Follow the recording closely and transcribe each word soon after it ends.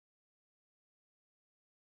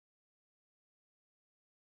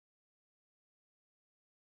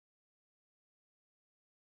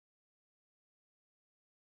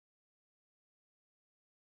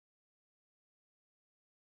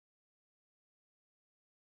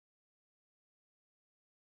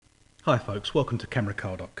Hi folks, welcome to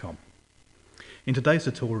cameracar.com. In today's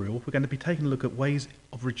tutorial we're going to be taking a look at ways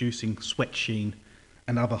of reducing sweat sheen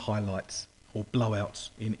and other highlights or blowouts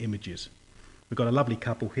in images. We've got a lovely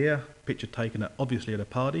couple here, picture taken obviously at a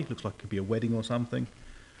party, looks like it could be a wedding or something.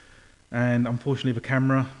 And unfortunately the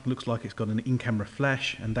camera looks like it's got an in-camera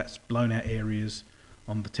flash, and that's blown out areas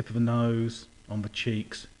on the tip of the nose, on the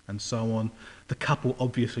cheeks and so on. The couple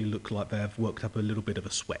obviously look like they've worked up a little bit of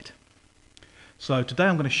a sweat. So today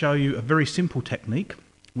I'm going to show you a very simple technique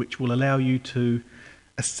which will allow you to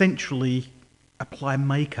essentially apply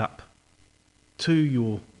makeup to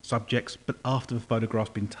your subjects but after the photograph's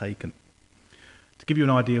been taken. To give you an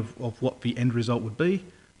idea of what the end result would be,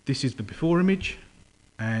 this is the before image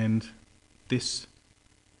and this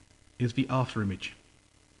is the after image.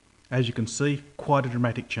 As you can see, quite a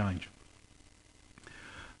dramatic change.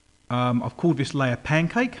 I've called this layer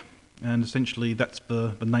Pancake, and essentially that's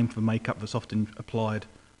the name for the makeup that's often applied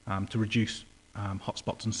to reduce hot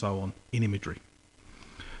spots and so on in imagery.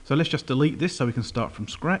 So let's just delete this so we can start from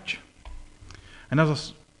scratch. And as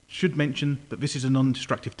I should mention, that this is a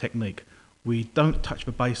non-destructive technique. We don't touch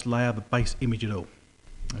the base layer, the base image at all.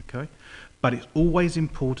 Okay? But it's always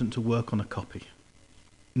important to work on a copy.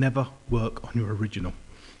 Never work on your original.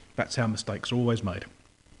 That's how mistakes are always made.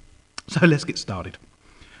 So let's get started.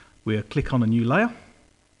 We'll click on a new layer.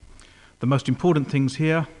 The most important things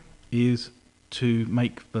here is to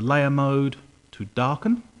make the layer mode to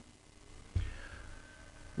darken.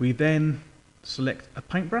 We then select a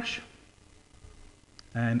paintbrush,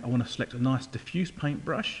 and I want to select a nice diffuse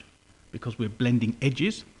paintbrush because we're blending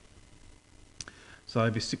edges.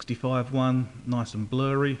 So this 65 one, nice and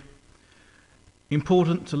blurry.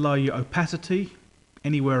 Important to lower your opacity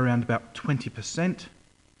anywhere around about 20%.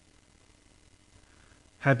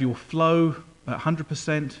 Have your flow at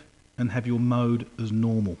 100%. And have your mode as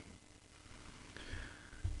normal.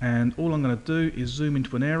 And all I'm going to do is zoom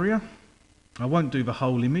into an area. I won't do the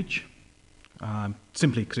whole image,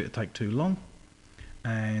 simply because it would take too long.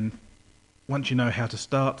 And once you know how to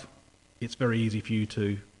start, it's very easy for you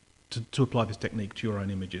to apply this technique to your own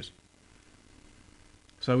images.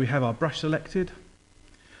 So we have our brush selected.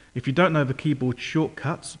 If you don't know the keyboard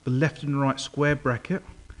shortcuts, the left and right square bracket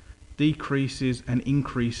decreases and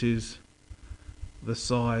increases the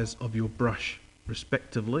size of your brush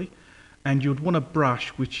respectively, and you'd want a brush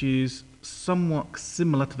which is somewhat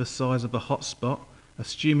similar to the size of the hotspot,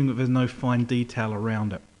 assuming that there's no fine detail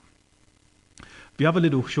around it. The other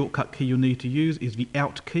little shortcut key you'll need to use is the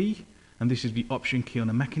Alt key, and this is the Option key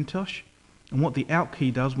on a Macintosh. And what the Alt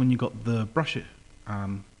key does when you've got the brush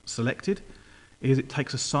selected is it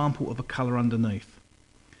takes a sample of a colour underneath,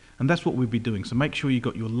 and that's what we'll be doing. So make sure you've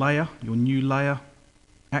got your layer, your new layer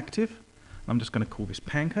active. I'm just going to call this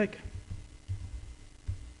Pancake,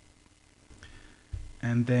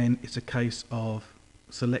 and then it's a case of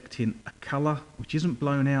selecting a colour which isn't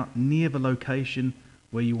blown out near the location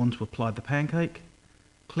where you want to apply the pancake.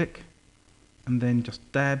 Click and then just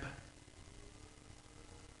dab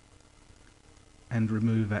and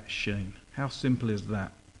remove that sheen. How simple is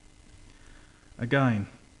that? Again,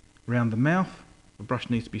 round the mouth, the brush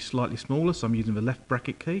needs to be slightly smaller, so I'm using the left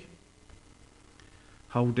bracket key.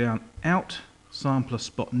 Hold down Alt, sample a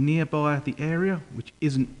spot nearby the area which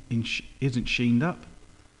isn't sheened up,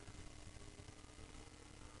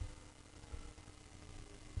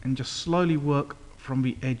 and just slowly work from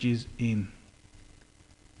the edges in.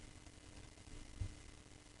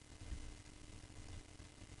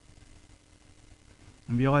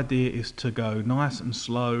 And the idea is to go nice and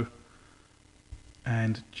slow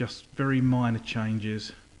and just very minor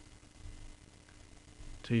changes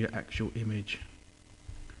to your actual image.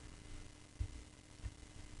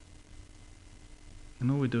 And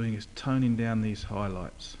all we're doing is toning down these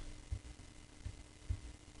highlights.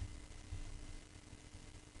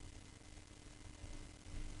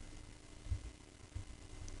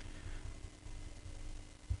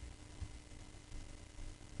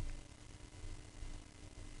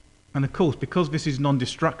 And of course, because this is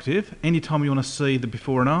non-destructive, anytime you want to see the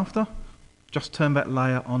before and after, just turn that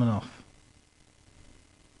layer on and off.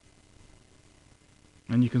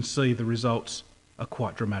 And you can see the results are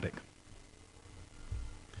quite dramatic.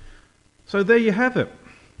 So there you have it.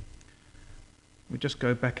 We just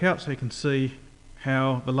go back out so you can see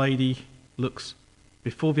how the lady looks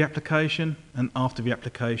before the application and after the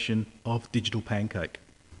application of Digital Pancake.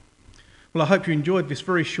 Well, I hope you enjoyed this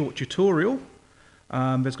very short tutorial.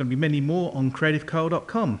 There's going to be many more on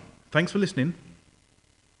creativeco.com. Thanks for listening.